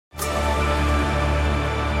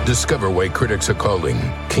Discover why critics are calling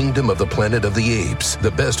Kingdom of the Planet of the Apes the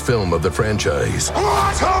best film of the franchise.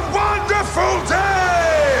 What a wonderful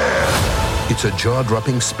day! It's a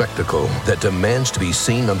jaw-dropping spectacle that demands to be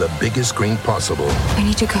seen on the biggest screen possible. I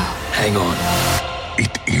need to go. Hang on.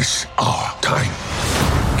 It is our time.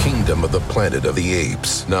 Kingdom of the Planet of the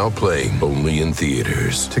Apes, now playing only in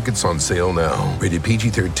theaters. Tickets on sale now. Rated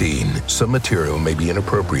PG-13. Some material may be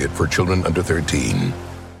inappropriate for children under 13.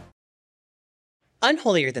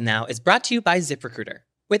 Unholier Than Thou is brought to you by ZipRecruiter.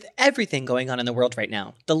 With everything going on in the world right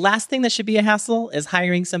now, the last thing that should be a hassle is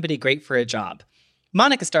hiring somebody great for a job.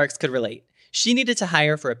 Monica Starks could relate. She needed to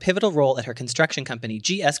hire for a pivotal role at her construction company,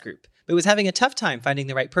 GS Group, but was having a tough time finding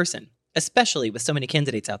the right person, especially with so many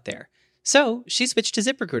candidates out there. So she switched to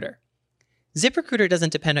ZipRecruiter. ZipRecruiter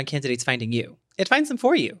doesn't depend on candidates finding you. It finds them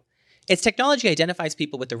for you. Its technology identifies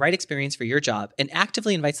people with the right experience for your job and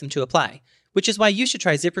actively invites them to apply, which is why you should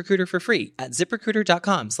try ZipRecruiter for free at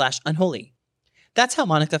ziprecruiter.com/unholy. That's how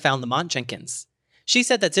Monica found Lamont Jenkins. She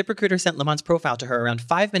said that ZipRecruiter sent Lamont's profile to her around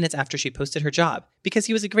 5 minutes after she posted her job because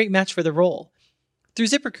he was a great match for the role. Through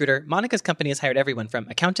ZipRecruiter, Monica's company has hired everyone from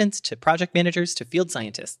accountants to project managers to field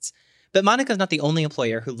scientists. But Monica's not the only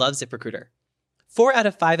employer who loves ZipRecruiter. 4 out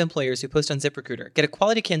of 5 employers who post on ZipRecruiter get a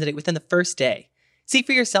quality candidate within the first day. See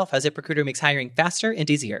for yourself how ZipRecruiter makes hiring faster and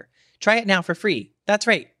easier. Try it now for free. That's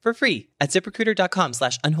right, for free at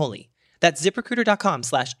ziprecruiter.com/unholy. That's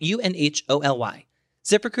ziprecruiter.com/unholy.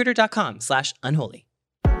 ZipRecruiter.com/unholy.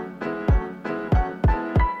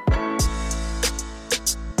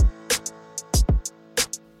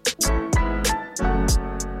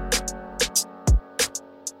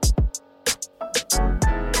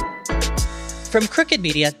 From Crooked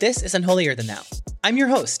Media, this is Unholier Than Thou. I'm your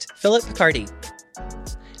host, Philip Picardi.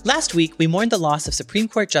 Last week, we mourned the loss of Supreme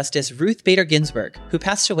Court Justice Ruth Bader Ginsburg, who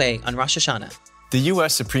passed away on Rosh Hashanah. The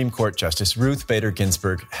U.S. Supreme Court Justice Ruth Bader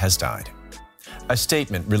Ginsburg has died. A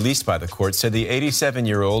statement released by the court said the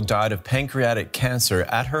 87-year-old died of pancreatic cancer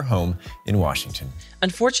at her home in Washington.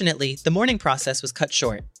 Unfortunately, the mourning process was cut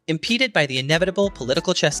short, impeded by the inevitable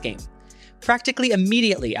political chess game. Practically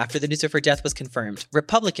immediately after the news of her death was confirmed,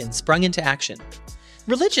 Republicans sprung into action.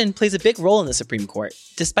 Religion plays a big role in the Supreme Court,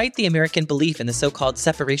 despite the American belief in the so-called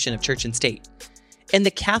separation of church and state. And the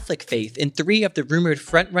Catholic faith in 3 of the rumored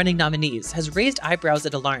front-running nominees has raised eyebrows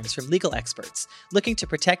and alarms from legal experts looking to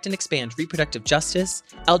protect and expand reproductive justice,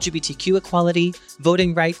 LGBTQ equality,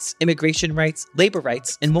 voting rights, immigration rights, labor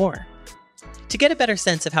rights, and more. To get a better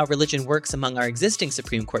sense of how religion works among our existing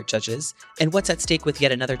Supreme Court judges and what's at stake with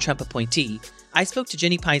yet another Trump appointee, I spoke to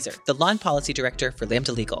Jenny Pizer, the Law and Policy Director for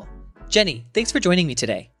Lambda Legal. Jenny, thanks for joining me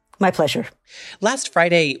today. My pleasure. Last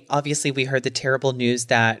Friday, obviously, we heard the terrible news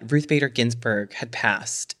that Ruth Bader Ginsburg had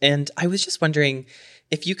passed. And I was just wondering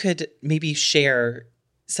if you could maybe share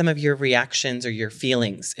some of your reactions or your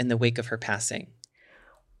feelings in the wake of her passing.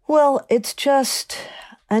 Well, it's just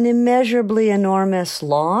an immeasurably enormous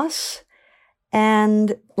loss.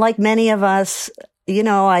 And like many of us,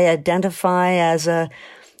 I identify as a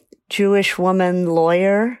Jewish woman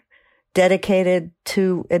lawyer dedicated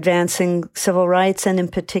to advancing civil rights and in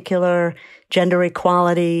particular gender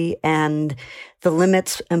equality and the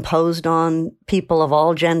limits imposed on people of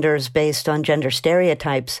all genders based on gender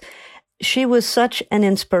stereotypes. She was such an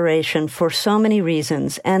inspiration for so many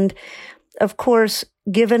reasons. And of course,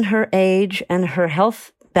 given her age and her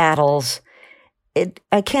health battles,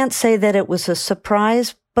 I can't say that it was a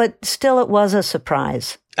surprise, but still it was a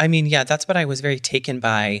surprise. I mean, yeah, that's what I was very taken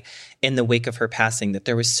by in the wake of her passing, that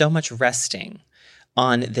there was so much resting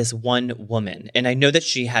on this one woman. And I know that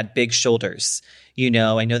she had big shoulders. I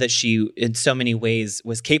know that she, in so many ways,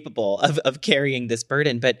 was capable of carrying this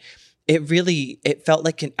burden. But it felt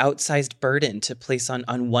like an outsized burden to place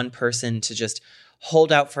on one person to just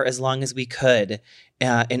hold out for as long as we could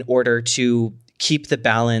in order to keep the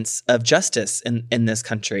balance of justice in this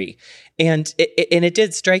country. And it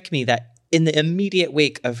did strike me that in the immediate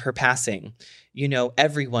wake of her passing,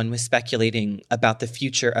 everyone was speculating about the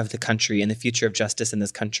future of the country and the future of justice in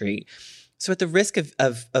this country. So at the risk of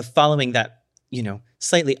following that,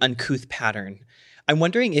 slightly uncouth pattern, I'm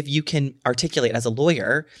wondering if you can articulate as a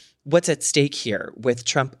lawyer what's at stake here with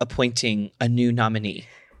Trump appointing a new nominee.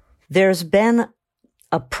 There's been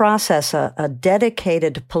a process, a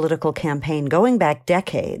dedicated political campaign going back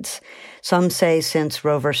decades. Some say since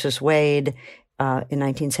Roe versus Wade, in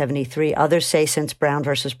 1973. Others say since Brown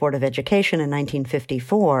versus Board of Education in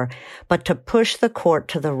 1954, but to push the court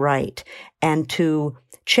to the right and to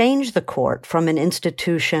change the court from an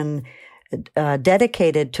institution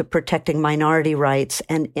dedicated to protecting minority rights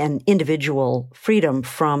and individual freedom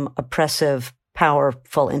from oppressive,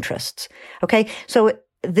 powerful interests. Okay, so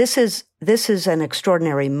this is an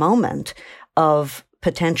extraordinary moment of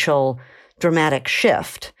potential dramatic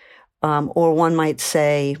shift, or one might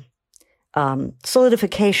say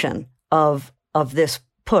solidification of this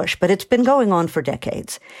push. But it's been going on for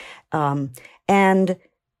decades, and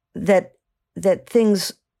that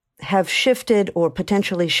things have shifted or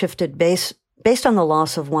potentially shifted based on the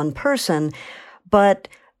loss of one person, but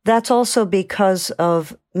that's also because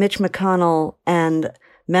of Mitch McConnell and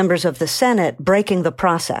members of the Senate breaking the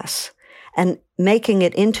process and making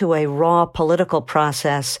it into a raw political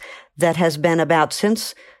process that has been about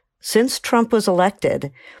since Trump was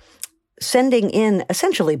elected, sending in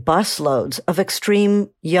essentially busloads of extreme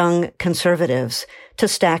young conservatives to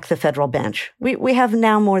stack the federal bench. We have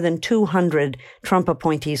now more than 200 Trump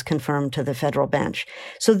appointees confirmed to the federal bench.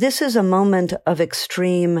 So this is a moment of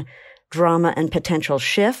extreme drama and potential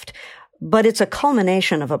shift, but it's a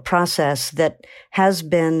culmination of a process that has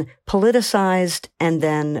been politicized and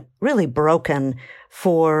then really broken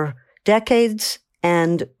for decades,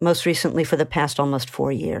 and most recently for the past almost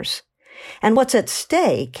 4 years. And what's at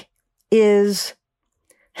stake is,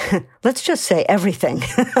 let's just say everything,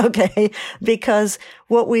 okay? Because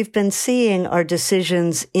what we've been seeing are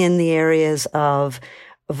decisions in the areas of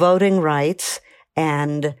voting rights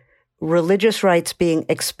and religious rights being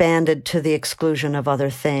expanded to the exclusion of other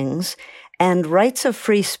things, and rights of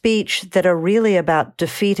free speech that are really about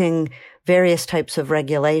defeating various types of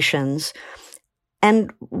regulations.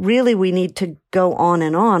 And really, we need to go on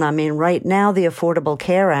and on. I mean, right now, the Affordable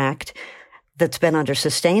Care Act that's been under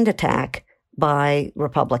sustained attack by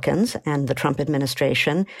Republicans and the Trump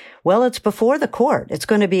administration, well, it's before the court. It's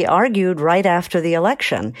going to be argued right after the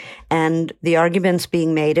election. And the arguments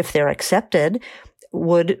being made, if they're accepted,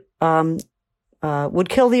 would kill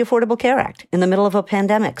the Affordable Care Act in the middle of a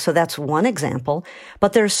pandemic. So that's one example.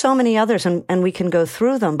 But there's so many others, and we can go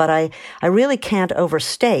through them. But I really can't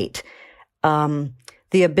overstate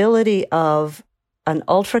the ability of an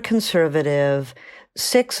ultra-conservative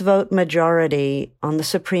 6-vote majority on the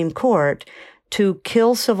Supreme Court to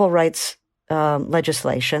kill civil rights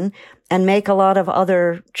legislation and make a lot of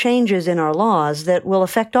other changes in our laws that will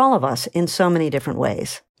affect all of us in so many different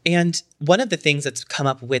ways. And one of the things that's come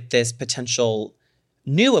up with this potential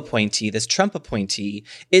new appointee, this Trump appointee,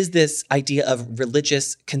 is this idea of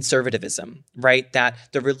religious conservatism, right? That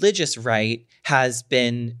the religious right has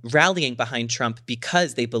been rallying behind Trump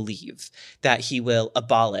because they believe that he will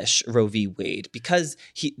abolish Roe v. Wade, because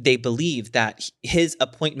they believe that his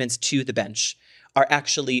appointments to the bench are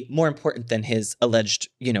actually more important than his alleged,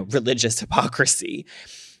 religious hypocrisy.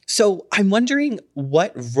 So I'm wondering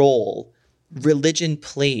what role religion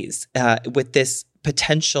plays with this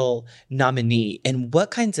potential nominee, and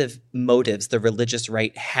what kinds of motives the religious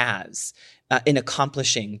right has in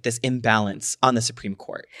accomplishing this imbalance on the Supreme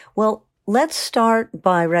Court. Well, let's start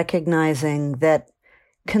by recognizing that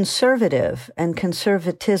conservative and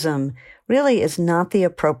conservatism really is not the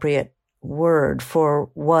appropriate word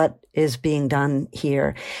for what is being done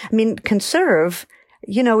here. I mean, conserve,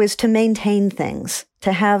 is to maintain things,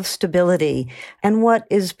 to have stability. And what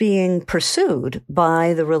is being pursued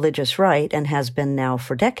by the religious right, and has been now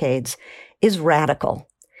for decades, is radical.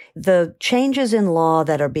 The changes in law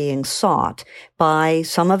that are being sought by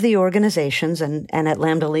some of the organizations, and at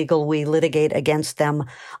Lambda Legal, we litigate against them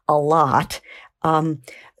a lot.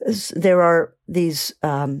 There are these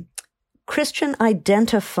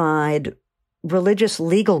Christian-identified religious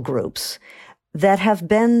legal groups that have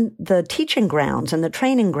been the teaching grounds and the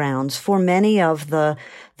training grounds for many of the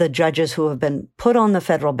judges who have been put on the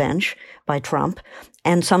federal bench by Trump,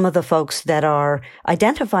 and some of the folks that are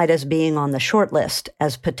identified as being on the short list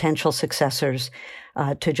as potential successors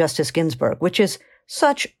to Justice Ginsburg, which is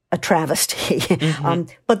such a travesty. Mm-hmm.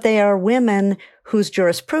 But they are women whose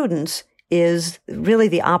jurisprudence is really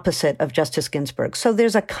the opposite of Justice Ginsburg. So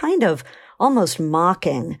there's a kind of almost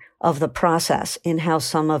mocking of the process in how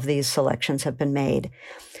some of these selections have been made.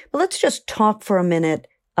 But let's just talk for a minute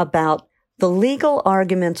about the legal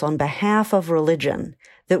arguments on behalf of religion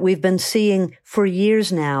that we've been seeing for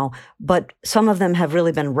years now, but some of them have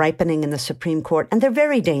really been ripening in the Supreme Court, and they're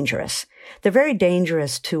very dangerous. They're very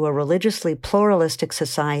dangerous to a religiously pluralistic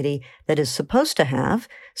society that is supposed to have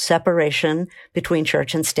separation between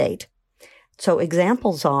church and state. So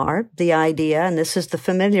examples are the idea, and this is the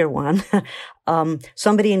familiar one,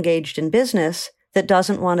 somebody engaged in business that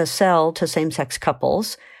doesn't want to sell to same-sex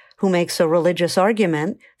couples, who makes a religious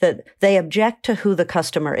argument that they object to who the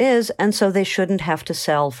customer is, and so they shouldn't have to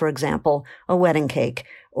sell, for example, a wedding cake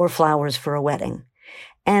or flowers for a wedding.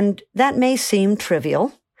 And that may seem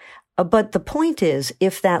trivial, but the point is,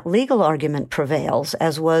 if that legal argument prevails,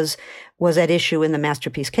 as was at issue in the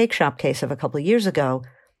Masterpiece Cake Shop case of a couple of years ago,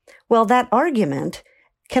 Well, that argument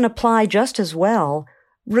can apply just as well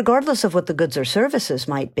regardless of what the goods or services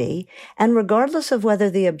might be, and regardless of whether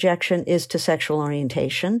the objection is to sexual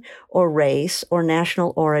orientation or race or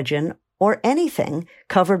national origin or anything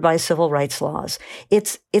covered by civil rights laws.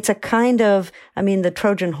 It's a kind of, the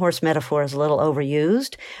Trojan horse metaphor is a little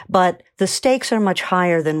overused, but the stakes are much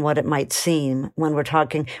higher than what it might seem when we're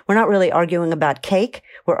not really arguing about cake,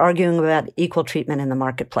 we're arguing about equal treatment in the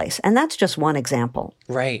marketplace. And that's just one example.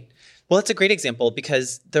 Right. Well, it's a great example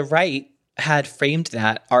because the right had framed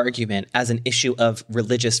that argument as an issue of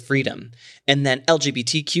religious freedom. And then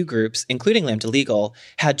LGBTQ groups, including Lambda Legal,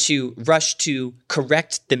 had to rush to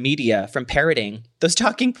correct the media from parroting those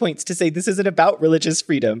talking points to say this isn't about religious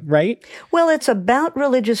freedom, right? Well, it's about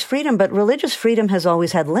religious freedom, but religious freedom has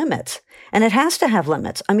always had limits. And it has to have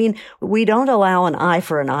limits. We don't allow an eye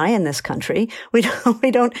for an eye in this country. We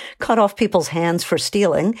don't cut off people's hands for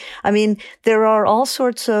stealing. There are all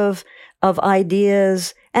sorts of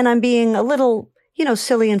ideas, and I'm being a little,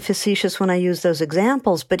 silly and facetious when I use those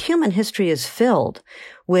examples, but human history is filled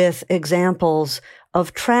with examples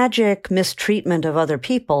of tragic mistreatment of other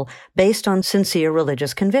people based on sincere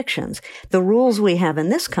religious convictions. The rules we have in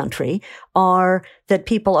this country are that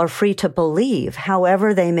people are free to believe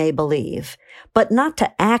however they may believe, but not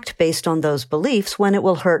to act based on those beliefs when it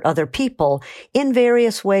will hurt other people in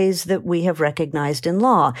various ways that we have recognized in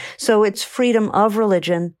law. So it's freedom of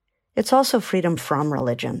religion. It's also freedom from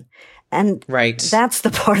religion. And that's the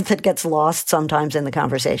part that gets lost sometimes in the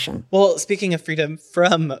conversation. Well, speaking of freedom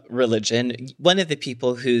from religion, one of the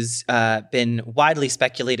people who's been widely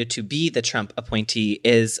speculated to be the Trump appointee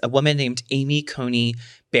is a woman named Amy Coney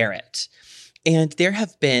Barrett. And there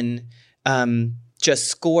have been just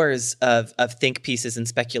scores of think pieces and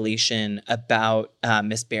speculation about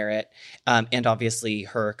Miss Barrett and obviously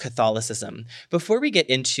her Catholicism. Before we get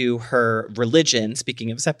into her religion,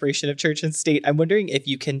 speaking of separation of church and state, I'm wondering if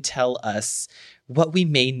you can tell us what we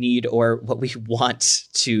may need or what we want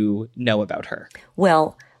to know about her.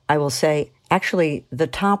 Well, I will say, actually, the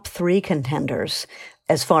top 3 contenders,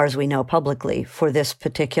 as far as we know publicly, for this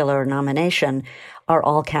particular nomination are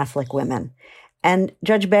all Catholic women. And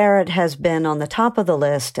Judge Barrett has been on the top of the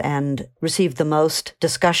list and received the most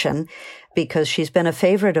discussion because she's been a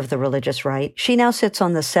favorite of the religious right. She now sits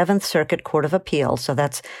on the 7th Circuit Court of Appeal, so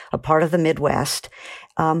that's a part of the Midwest.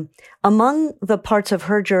 Among the parts of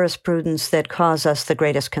her jurisprudence that cause us the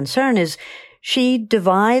greatest concern is she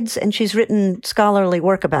divides, and she's written scholarly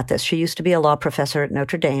work about this. She used to be a law professor at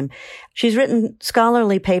Notre Dame. She's written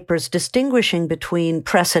scholarly papers distinguishing between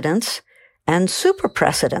precedents and super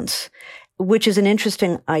precedents, which is an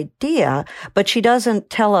interesting idea, but she doesn't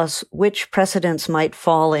tell us which precedents might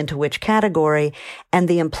fall into which category. And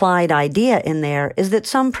the implied idea in there is that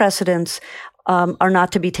some precedents are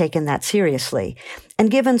not to be taken that seriously. And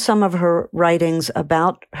given some of her writings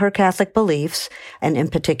about her Catholic beliefs, and in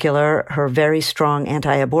particular her very strong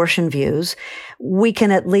anti-abortion views, we can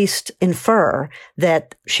at least infer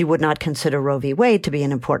that she would not consider Roe v. Wade to be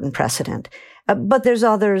an important precedent. But there's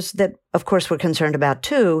others that, of course, we're concerned about,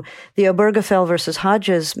 too. The Obergefell versus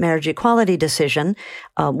Hodges marriage equality decision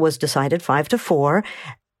was decided 5-4.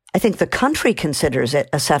 I think the country considers it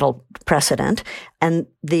a settled precedent, and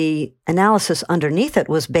the analysis underneath it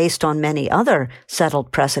was based on many other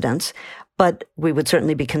settled precedents. But we would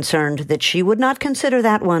certainly be concerned that she would not consider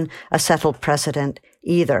that one a settled precedent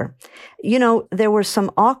either. There was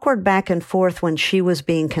some awkward back and forth when she was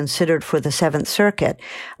being considered for the 7th Circuit,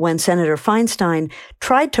 when Senator Feinstein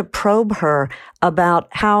tried to probe her about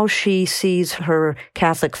how she sees her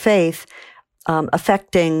Catholic faith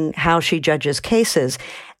affecting how she judges cases.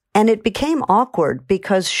 And it became awkward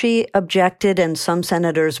because she objected and some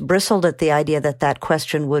senators bristled at the idea that that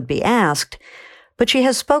question would be asked. But she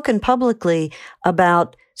has spoken publicly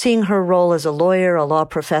about seeing her role as a lawyer, a law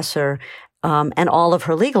professor, and all of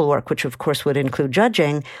her legal work, which of course would include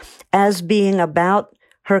judging, as being about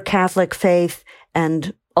her Catholic faith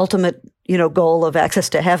and ultimate, goal of access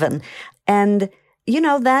to heaven. And,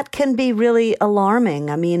 that can be really alarming.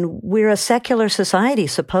 We're a secular society,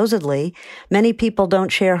 supposedly. Many people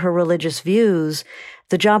don't share her religious views.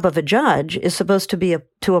 The job of a judge is supposed to be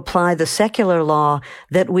to apply the secular law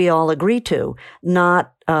that we all agree to,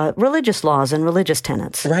 not religious laws and religious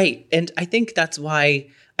tenets. Right. And I think that's why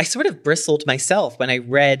I sort of bristled myself when I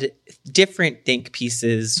read different think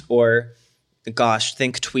pieces or, think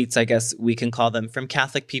tweets, I guess we can call them, from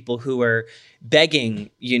Catholic people who were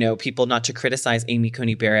begging, people not to criticize Amy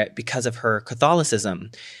Coney Barrett because of her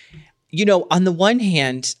Catholicism. On the one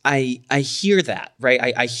hand, I hear that,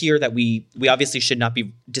 right? I hear that we obviously should not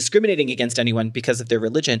be discriminating against anyone because of their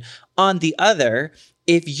religion. On the other,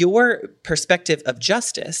 if your perspective of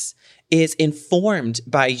justice is informed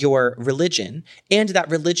by your religion, and that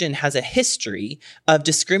religion has a history of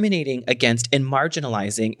discriminating against and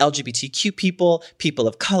marginalizing LGBTQ people, people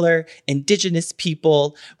of color, indigenous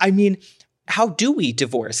people, how do we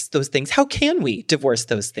divorce those things? How can we divorce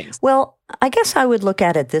those things? Well, I guess I would look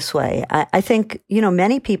at it this way. I think,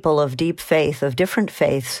 many people of deep faith, of different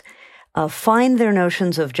faiths, find their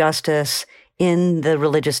notions of justice in the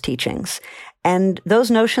religious teachings. And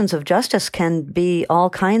those notions of justice can be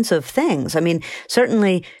all kinds of things.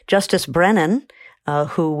 Certainly Justice Brennan,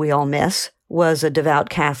 who we all miss, was a devout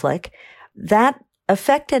Catholic. That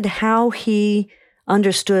affected how he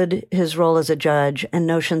understood his role as a judge and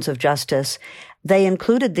notions of justice. They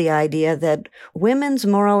included the idea that women's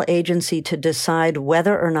moral agency to decide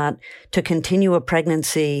whether or not to continue a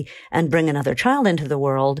pregnancy and bring another child into the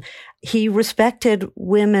world. He respected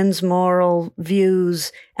women's moral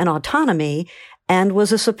views and autonomy and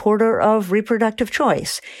was a supporter of reproductive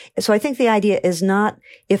choice. So I think the idea is not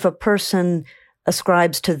if a person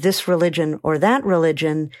ascribes to this religion or that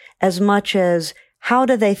religion as much as how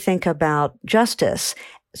do they think about justice?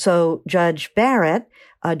 So Judge Barrett,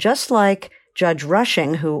 just like Judge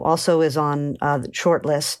Rushing, who also is on the short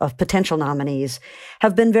list of potential nominees,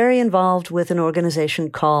 have been very involved with an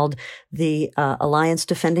organization called the Alliance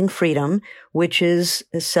Defending Freedom, which is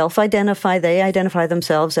self-identified. They identify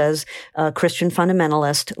themselves as a Christian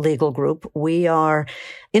fundamentalist legal group. We are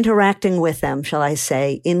interacting with them, shall I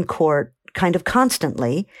say, in court kind of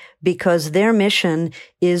constantly, because their mission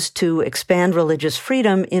is to expand religious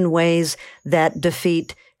freedom in ways that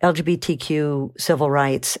defeat LGBTQ civil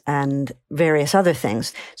rights and various other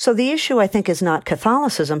things. So the issue, I think, is not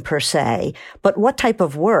Catholicism per se, but what type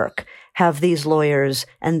of work have these lawyers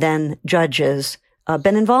and then judges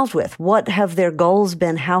been involved with? What have their goals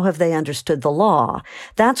been? How have they understood the law?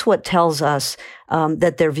 That's what tells us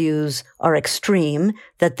that their views are extreme,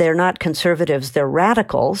 that they're not conservatives, they're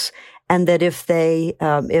radicals, and that if they,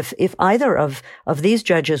 if either of these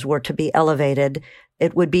judges were to be elevated,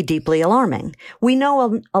 it would be deeply alarming. We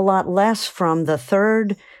know a lot less from the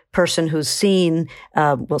third person who's seen,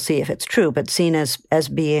 we'll see if it's true, but seen as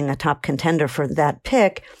being a top contender for that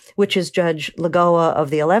pick, which is Judge Lagoa of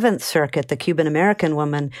the 11th Circuit, the Cuban-American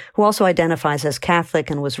woman who also identifies as Catholic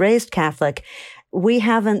and was raised Catholic. We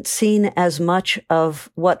haven't seen as much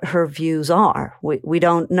of what her views are. We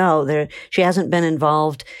don't know. She hasn't been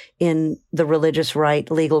involved in the religious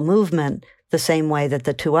right legal movement the same way that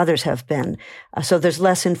the two others have been. So there's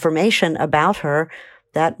less information about her.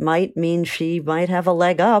 That might mean she might have a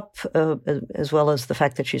leg up, as well as the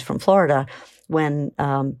fact that she's from Florida when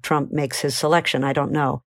Trump makes his selection. I don't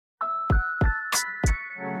know.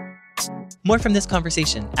 More from this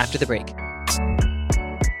conversation after the break.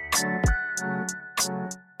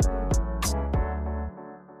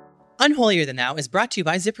 Unholier Than Thou is brought to you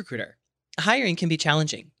by ZipRecruiter. Hiring can be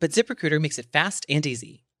challenging, but ZipRecruiter makes it fast and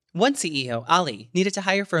easy. One CEO, Ali, needed to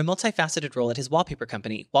hire for a multifaceted role at his wallpaper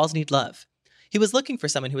company, Walls Need Love. He was looking for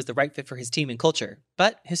someone who was the right fit for his team and culture,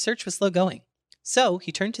 but his search was slow going. So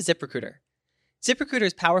he turned to ZipRecruiter.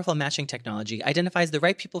 ZipRecruiter's powerful matching technology identifies the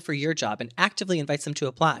right people for your job and actively invites them to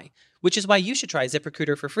apply, which is why you should try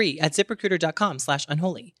ZipRecruiter for free at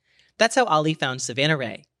ZipRecruiter.com/unholy. That's how Ali found Savannah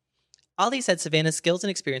Ray. Ali said Savannah's skills and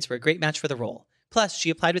experience were a great match for the role. Plus, she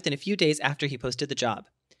applied within a few days after he posted the job.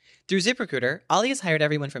 Through ZipRecruiter, Ali has hired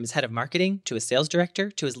everyone from his head of marketing to his sales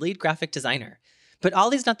director to his lead graphic designer. But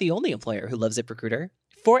Ali's not the only employer who loves ZipRecruiter.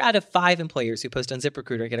 4 out of 5 employers who post on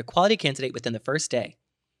ZipRecruiter get a quality candidate within the first day.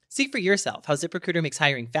 See for yourself how ZipRecruiter makes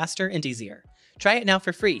hiring faster and easier. Try it now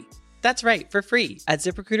for free. That's right, for free at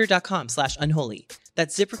ZipRecruiter.com/unholy.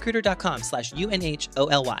 That's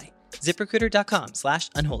ZipRecruiter.com/UNHOLY.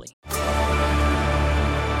 ZipRecruiter.com/unholy.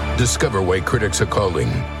 Discover why critics are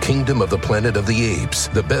calling Kingdom of the Planet of the Apes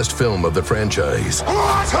the best film of the franchise.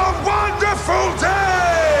 What a wonderful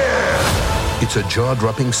day! It's a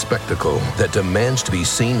jaw-dropping spectacle that demands to be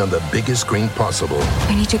seen on the biggest screen possible.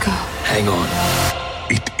 I need to go. Hang on.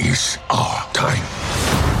 It is our time.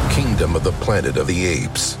 Kingdom of the Planet of the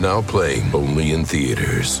Apes, now playing only in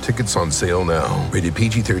theaters. Tickets on sale now. Rated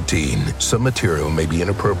PG-13. Some material may be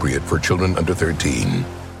inappropriate for children under 13.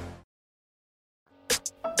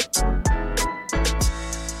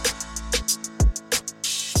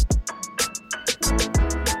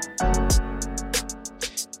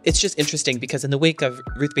 It's just interesting because in the wake of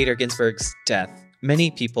Ruth Bader Ginsburg's death, many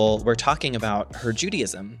people were talking about her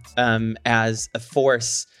Judaism as a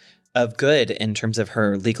force of good in terms of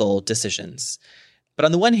her legal decisions. But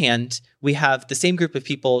on the one hand, we have the same group of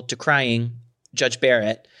people decrying Judge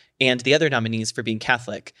Barrett and the other nominees for being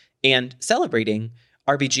Catholic and celebrating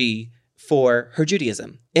RBG for her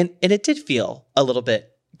Judaism. And it did feel a little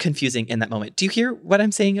bit confusing in that moment. Do you hear what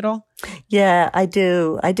I'm saying at all? Yeah, I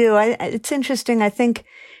do. It's interesting. I think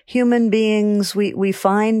human beings, we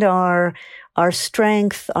find our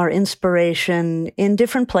strength, our inspiration in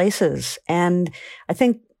different places. And I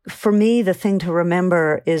think for me, the thing to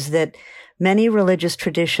remember is that many religious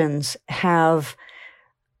traditions have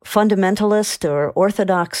fundamentalist or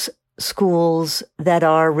orthodox schools that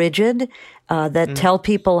are rigid, that tell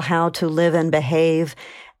people how to live and behave.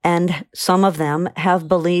 And some of them have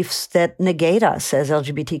beliefs that negate us as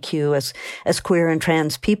LGBTQ, as queer and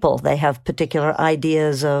trans people. They have particular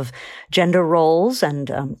ideas of gender roles,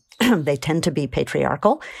 and they tend to be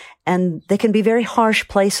patriarchal. And they can be very harsh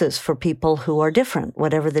places for people who are different,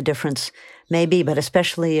 whatever the difference may be, but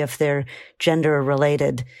especially if they're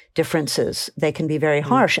gender-related differences, they can be very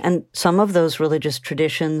harsh. And some of those religious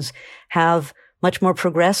traditions have much more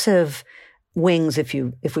progressive wings, if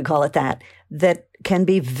we call it that can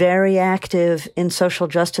be very active in social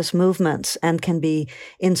justice movements and can be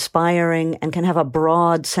inspiring and can have a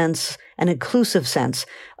broad sense, an inclusive sense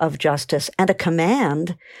of justice, and a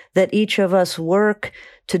command that each of us work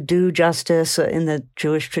to do justice. In the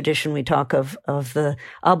Jewish tradition, we talk of the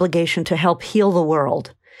obligation to help heal the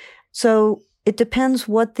world. So it depends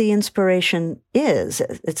what the inspiration is.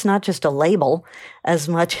 It's not just a label as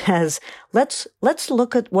much as let's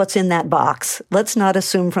look at what's in that box. Let's not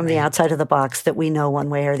assume from the outside of the box that we know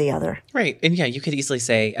one way or the other. Right. And yeah, you could easily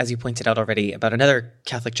say, as you pointed out already about another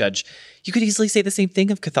Catholic judge, you could easily say the same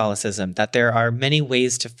thing of Catholicism, that there are many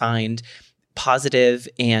ways to find positive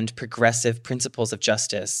and progressive principles of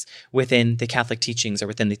justice within the Catholic teachings or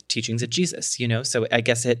within the teachings of Jesus, So I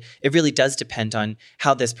guess it really does depend on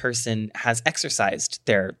how this person has exercised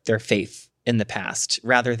their faith in the past,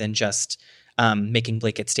 rather than just making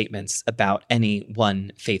blanket statements about any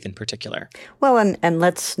one faith in particular. Well, and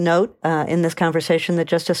let's note in this conversation that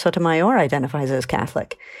Justice Sotomayor identifies as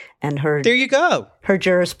Catholic, and there you go. Her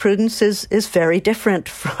jurisprudence is very different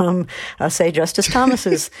from, say, Justice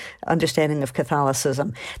Thomas's understanding of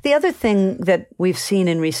Catholicism. The other thing that we've seen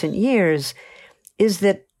in recent years is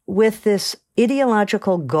that with this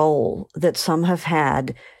ideological goal that some have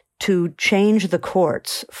had to change the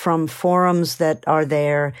courts from forums that are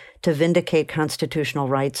there to vindicate constitutional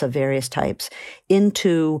rights of various types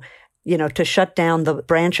into, to shut down the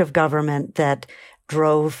branch of government that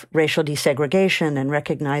drove racial desegregation and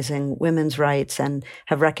recognizing women's rights and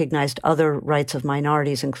have recognized other rights of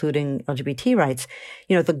minorities, including LGBT rights.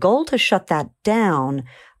 The goal to shut that down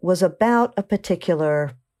was about a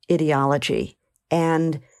particular ideology.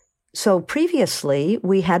 And so previously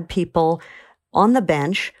we had people on the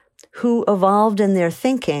bench who evolved in their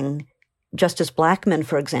thinking. Justice Blackmun,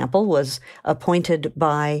 for example, was appointed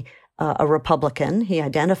by a Republican. He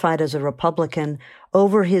identified as a Republican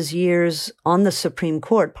over his years on the Supreme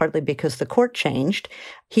Court, partly because the court changed.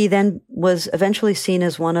 He then was eventually seen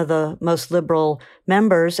as one of the most liberal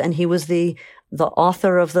members, and he was the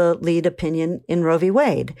author of the lead opinion in Roe v.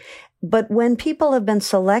 Wade. But when people have been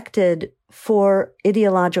selected for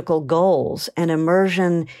ideological goals and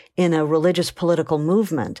immersion in a religious political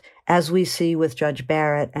movement, as we see with Judge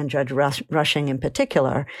Barrett and Judge Rushing in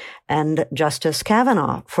particular, and Justice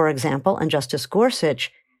Kavanaugh, for example, and Justice Gorsuch,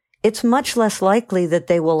 it's much less likely that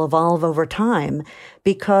they will evolve over time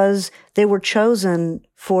because they were chosen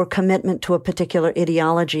for commitment to a particular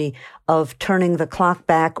ideology of turning the clock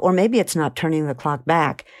back, or maybe it's not turning the clock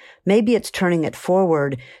back. Maybe it's turning it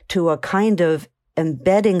forward to a kind of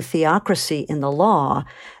embedding theocracy in the law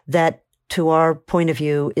that, to our point of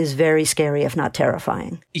view, is very scary, if not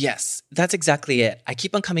terrifying. Yes, that's exactly it. I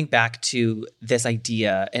keep on coming back to this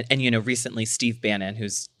idea. And recently Steve Bannon,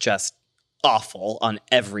 who's just awful on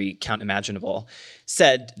every count imaginable,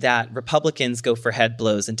 said that Republicans go for head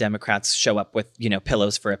blows and Democrats show up with,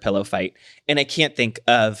 pillows for a pillow fight. And I can't think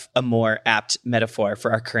of a more apt metaphor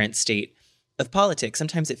for our current state of politics.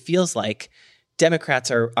 Sometimes it feels like Democrats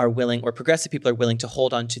are willing, or progressive people are willing, to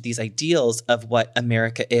hold on to these ideals of what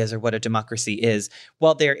America is or what a democracy is,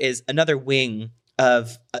 while there is another wing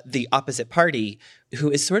of the opposite party who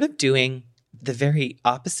is sort of doing the very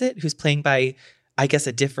opposite, who's playing by, I guess,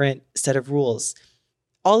 a different set of rules.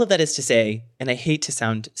 All of that is to say, and I hate to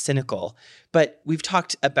sound cynical, but we've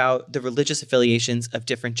talked about the religious affiliations of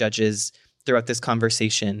different judges throughout this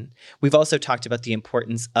conversation. We've also talked about the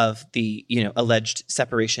importance of the, alleged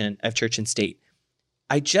separation of church and state.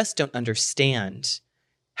 I just don't understand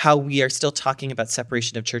how we are still talking about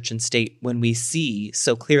separation of church and state when we see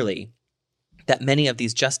so clearly that many of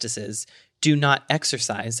these justices do not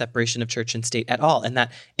exercise separation of church and state at all. And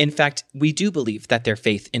that, in fact, we do believe that their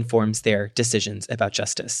faith informs their decisions about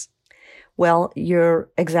justice. Well, you're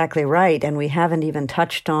exactly right. And we haven't even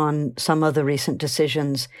touched on some of the recent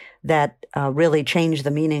decisions that really change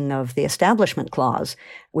the meaning of the Establishment Clause.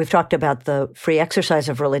 We've talked about the Free Exercise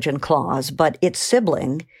of Religion Clause, but its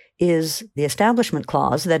sibling is the Establishment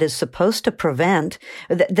Clause that is supposed to prevent,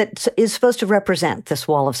 that is supposed to represent this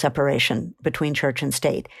wall of separation between church and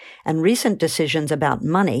state. And recent decisions about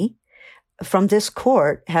money from this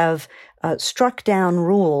court have struck down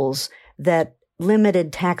rules that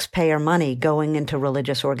limited taxpayer money going into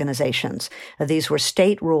religious organizations. These were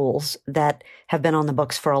state rules that have been on the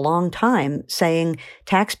books for a long time, saying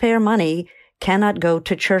taxpayer money cannot go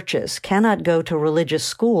to churches, cannot go to religious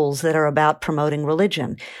schools that are about promoting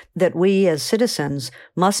religion, that we as citizens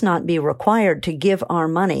must not be required to give our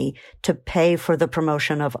money to pay for the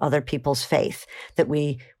promotion of other people's faith, that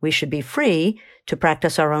we should be free to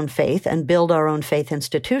practice our own faith and build our own faith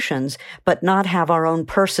institutions, but not have our own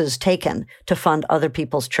purses taken to fund other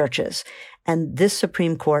people's churches. And this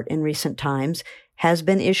Supreme Court in recent times has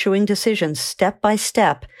been issuing decisions step by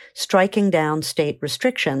step, striking down state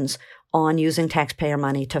restrictions on using taxpayer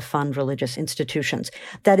money to fund religious institutions.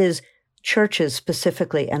 That is, churches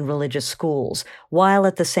specifically and religious schools, while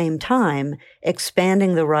at the same time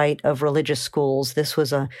expanding the right of religious schools. This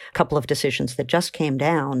was a couple of decisions that just came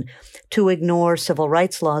down to ignore civil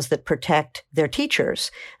rights laws that protect their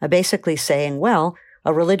teachers, basically saying, well,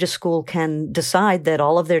 a religious school can decide that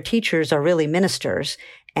all of their teachers are really ministers,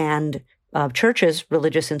 and churches,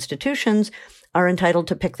 religious institutions, are entitled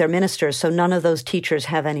to pick their ministers, so none of those teachers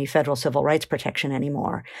have any federal civil rights protection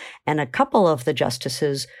anymore. And a couple of the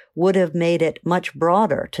justices would have made it much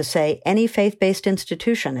broader to say any faith-based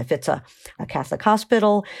institution, if it's a Catholic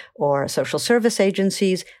hospital or social service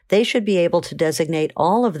agencies, they should be able to designate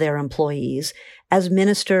all of their employees as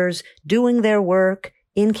ministers doing their work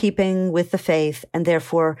in keeping with the faith, and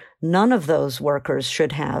therefore none of those workers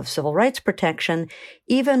should have civil rights protection,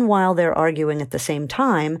 even while they're arguing at the same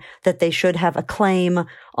time that they should have a claim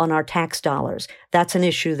on our tax dollars. That's an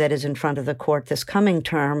issue that is in front of the court this coming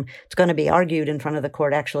term. It's going to be argued in front of the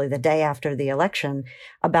court actually the day after the election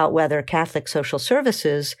about whether Catholic social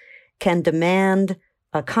services can demand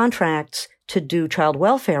contracts to do child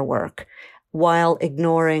welfare work, while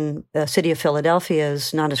ignoring the city of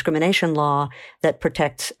Philadelphia's non-discrimination law that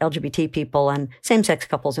protects LGBT people and same-sex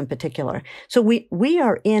couples in particular. So we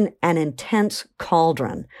are in an intense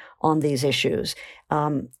cauldron on these issues.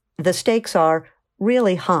 The stakes are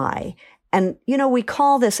really high. And, we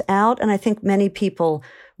call this out, and I think many people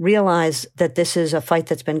realize that this is a fight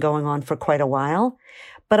that's been going on for quite a while.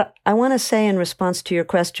 But I want to say in response to your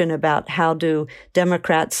question about how do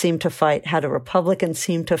Democrats seem to fight, how do Republicans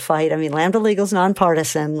seem to fight? I mean, Lambda Legal's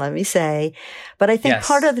nonpartisan, let me say. But I think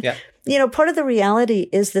part of the reality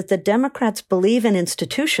is that the Democrats believe in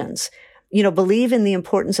institutions, believe in the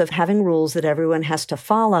importance of having rules that everyone has to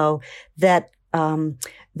follow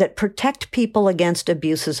that protect people against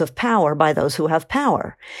abuses of power by those who have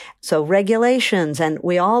power. So regulations, and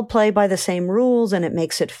we all play by the same rules, and it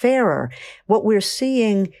makes it fairer. What we're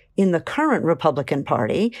seeing in the current Republican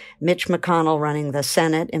Party, Mitch McConnell running the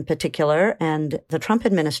Senate in particular, and the Trump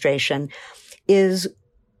administration, is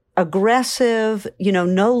aggressive,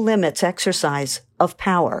 no limits exercise of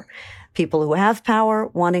power. People who have power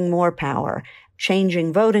wanting more power,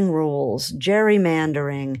 changing voting rules,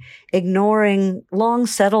 gerrymandering, ignoring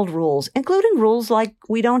long-settled rules, including rules like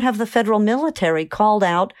we don't have the federal military called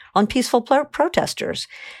out on peaceful protesters.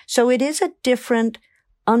 So it is a different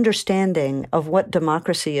understanding of what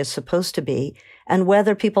democracy is supposed to be and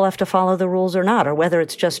whether people have to follow the rules or not, or whether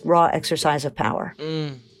it's just raw exercise of power.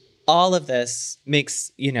 All of this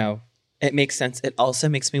makes, it makes sense. It also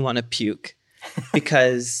makes me want to puke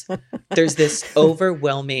because there's this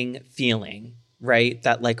overwhelming feeling, right?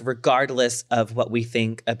 That regardless of what we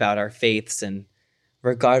think about our faiths and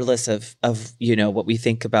regardless of what we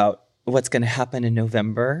think about what's going to happen in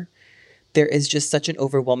November, there is just such an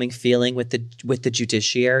overwhelming feeling with the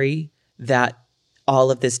judiciary that all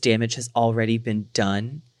of this damage has already been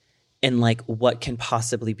done and what can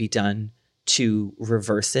possibly be done to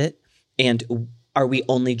reverse it. And are we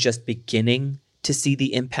only just beginning to see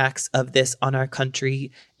the impacts of this on our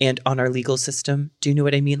country and on our legal system? Do you know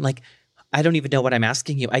what I mean? I don't even know what I'm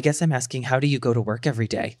asking you. I guess I'm asking, how do you go to work every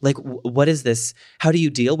day? What is this? How do you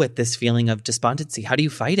deal with this feeling of despondency? How do you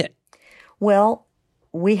fight it? Well,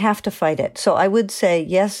 we have to fight it. So I would say,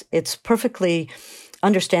 yes, it's perfectly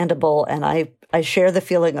understandable. And I share the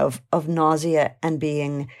feeling of nausea and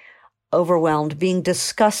being overwhelmed, being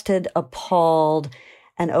disgusted, appalled,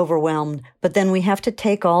 and overwhelmed, but then we have to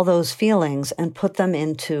take all those feelings and put them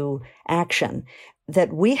into action.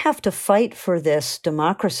 That we have to fight for this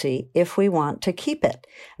democracy if we want to keep it.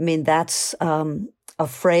 I mean, that's a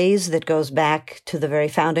phrase that goes back to the very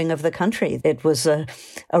founding of the country. It was a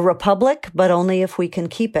republic, but only if we can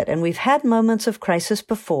keep it. And we've had moments of crisis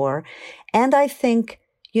before. And I think,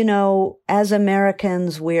 as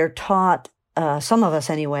Americans, we're taught, some of us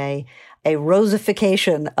anyway, a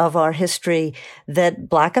rosification of our history that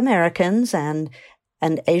Black Americans and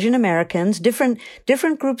Asian Americans, different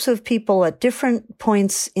groups of people at different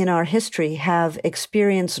points in our history have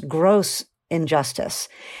experienced gross injustice.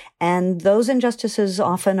 And those injustices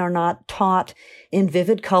often are not taught in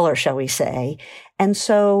vivid color, shall we say. And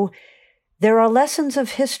so there are lessons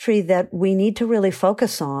of history that we need to really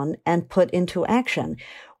focus on and put into action.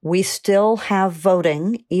 We still have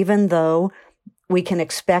voting, even though we can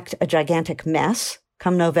expect a gigantic mess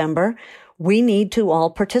come November. We need to all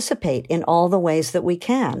participate in all the ways that we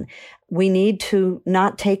can. We need to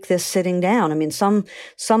not take this sitting down. I mean, some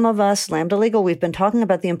of us, Lambda Legal, we've been talking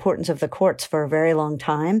about the importance of the courts for a very long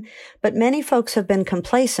time, but many folks have been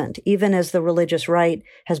complacent, even as the religious right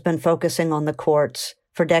has been focusing on the courts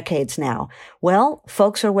for decades now. Well,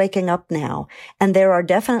 folks are waking up now, and there are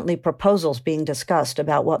definitely proposals being discussed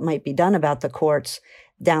about what might be done about the courts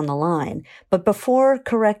down the line. But before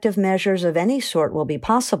corrective measures of any sort will be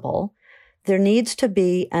possible, there needs to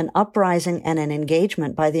be an uprising and an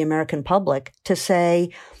engagement by the American public to say,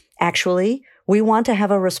 actually, we want to have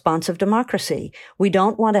a responsive democracy. We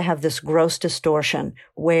don't want to have this gross distortion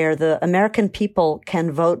where the American people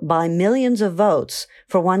can vote by millions of votes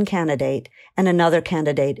for one candidate and another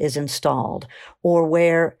candidate is installed, or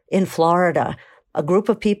where in Florida, a group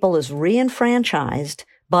of people is re-enfranchised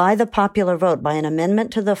by the popular vote, by an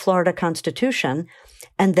amendment to the Florida Constitution,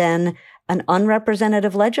 and then an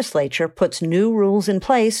unrepresentative legislature puts new rules in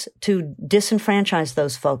place to disenfranchise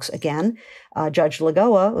those folks again. Judge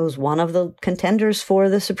Lagoa, who's one of the contenders for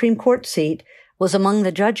the Supreme Court seat, was among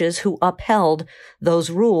the judges who upheld those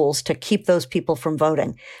rules to keep those people from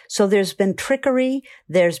voting. So there's been trickery,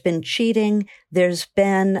 there's been cheating, there's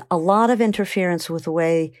been a lot of interference with the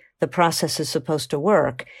way the process is supposed to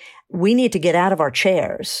work. We need to get out of our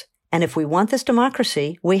chairs. And if we want this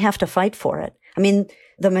democracy, we have to fight for it. I mean,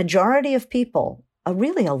 the majority of people,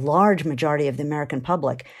 really a large majority of the American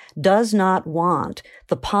public, does not want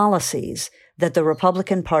the policies that the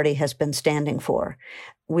Republican Party has been standing for.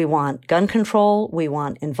 We want gun control. We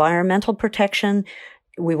want environmental protection.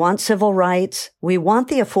 We want civil rights. We want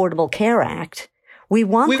the Affordable Care Act. We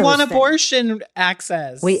want abortion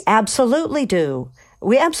access. We absolutely do.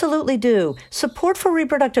 We absolutely do. Support for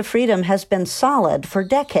reproductive freedom has been solid for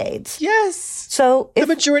decades. Yes. So the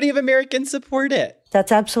majority of Americans support it.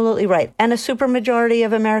 That's absolutely right. And a supermajority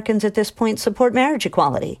of Americans at this point support marriage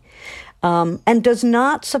equality. And does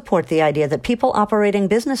not support the idea that people operating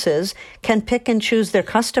businesses can pick and choose their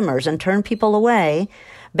customers and turn people away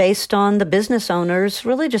based on the business owner's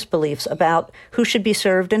religious beliefs about who should be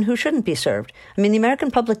served and who shouldn't be served. I mean, the American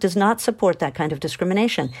public does not support that kind of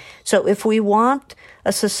discrimination. So if we want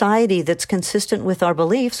a society that's consistent with our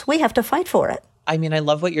beliefs, we have to fight for it. I mean, I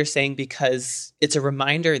love what you're saying because it's a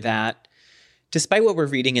reminder that despite what we're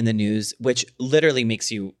reading in the news, which literally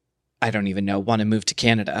makes you, I don't even know, want to move to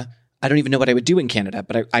Canada. I don't even know what I would do in Canada,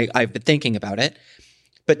 but I've been thinking about it.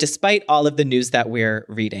 But despite all of the news that we're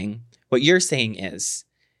reading, what you're saying is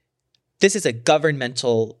this is a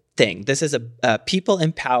governmental thing. This is a people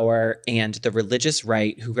in power and the religious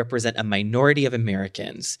right who represent a minority of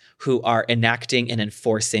Americans who are enacting and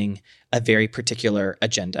enforcing a very particular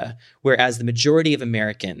agenda, whereas the majority of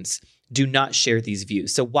Americans do not share these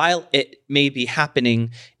views. So while it may be happening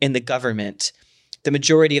in the government, the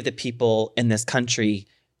majority of the people in this country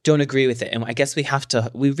don't agree with it. And I guess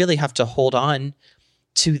we really have to hold on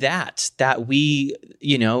to that we,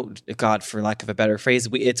 God, for lack of a better phrase,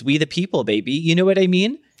 it's we the people, baby. You know what I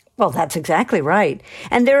mean? Well, that's exactly right.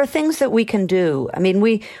 And there are things that we can do. I mean,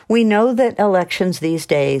 we know that elections these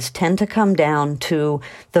days tend to come down to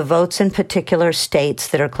the votes in particular states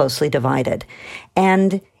that are closely divided.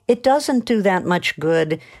 And it doesn't do that much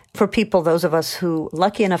good for people, those of us who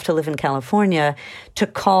lucky enough to live in California, to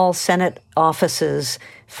call Senate offices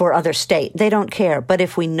for other states. They don't care. But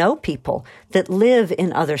if we know people that live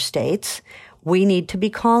in other states, we need to be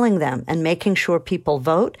calling them and making sure people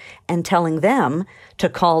vote and telling them to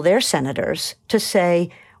call their senators to say,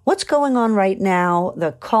 what's going on right now?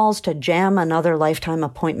 The calls to jam another lifetime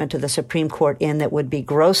appointment to the Supreme Court in that would be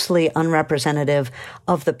grossly unrepresentative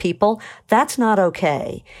of the people. That's not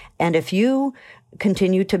okay. And if you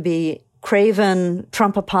continue to be craven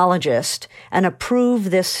Trump apologist and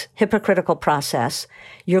approve this hypocritical process,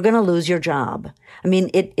 you're going to lose your job. I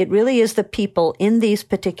mean, it really is the people in these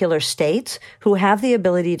particular states who have the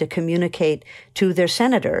ability to communicate to their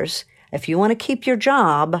senators. If you want to keep your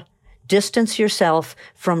job, distance yourself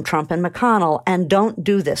from Trump and McConnell and don't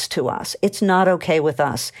do this to us. It's not okay with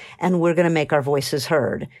us, and we're going to make our voices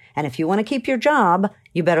heard. And if you want to keep your job,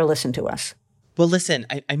 you better listen to us. Well, listen,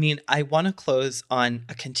 I mean, I want to close on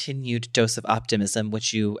a continued dose of optimism,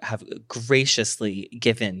 which you have graciously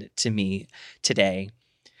given to me today.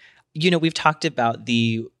 You know, we've talked about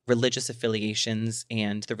the religious affiliations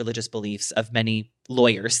and the religious beliefs of many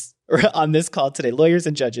lawyers on this call today, lawyers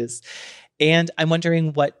and judges. And I'm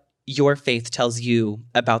wondering what your faith tells you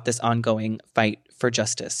about this ongoing fight for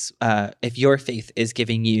justice. If your faith is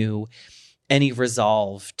giving you any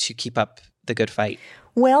resolve to keep up the good fight.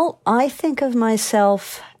 Well, I think of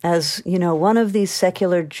myself as, one of these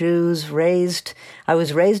secular Jews I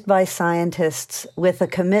was raised by scientists with a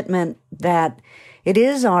commitment that it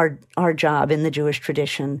is our job in the Jewish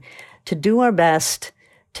tradition to do our best,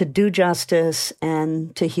 to do justice,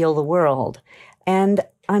 and to heal the world. And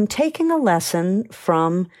I'm taking a lesson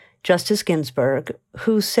from Justice Ginsburg,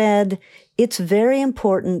 who said, it's very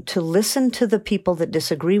important to listen to the people that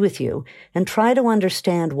disagree with you and try to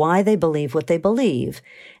understand why they believe what they believe.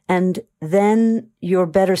 And then you're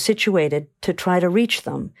better situated to try to reach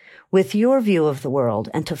them with your view of the world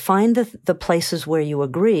and to find the places where you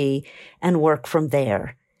agree and work from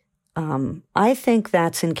there. I think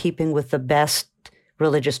that's in keeping with the best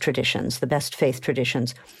religious traditions, the best faith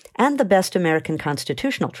traditions, and the best American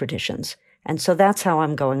constitutional traditions. And so that's how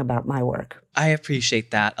I'm going about my work. I appreciate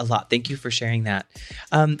that a lot. Thank you for sharing that.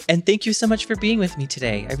 And thank you so much for being with me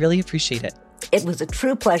today. I really appreciate it. It was a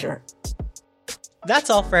true pleasure. That's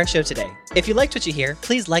all for our show today. If you liked what you hear,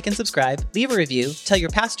 please like and subscribe, leave a review, tell your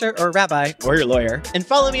pastor or rabbi or your lawyer, and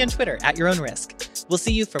follow me on Twitter at your own risk. We'll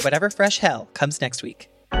see you for whatever fresh hell comes next week.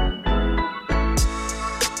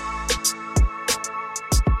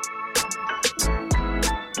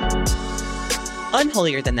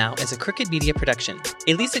 Unholier Than Thou is a Crooked Media production.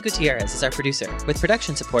 Elisa Gutierrez is our producer, with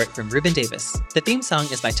production support from Ruben Davis. The theme song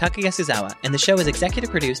is by Taka Yasuzawa, and the show is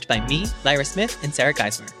executive produced by me, Lyra Smith, and Sarah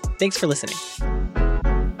Geismer. Thanks for listening.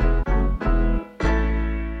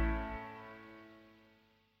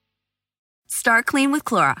 Start clean with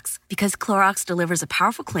Clorox, because Clorox delivers a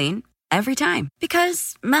powerful clean every time.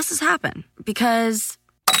 Because messes happen. Because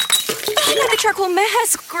I got the charcoal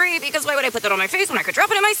mask. Great, because why would I put that on my face when I could drop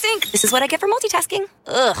it in my sink? This is what I get for multitasking.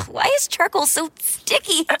 Ugh, why is charcoal so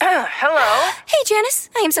sticky? Hello? Hey, Janice.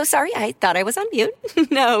 I am so sorry. I thought I was on mute.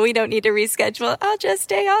 No, we don't need to reschedule. I'll just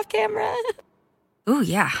stay off camera. Ooh,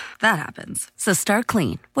 yeah, that happens. So start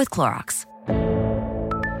clean with Clorox.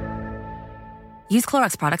 Use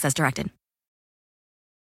Clorox products as directed.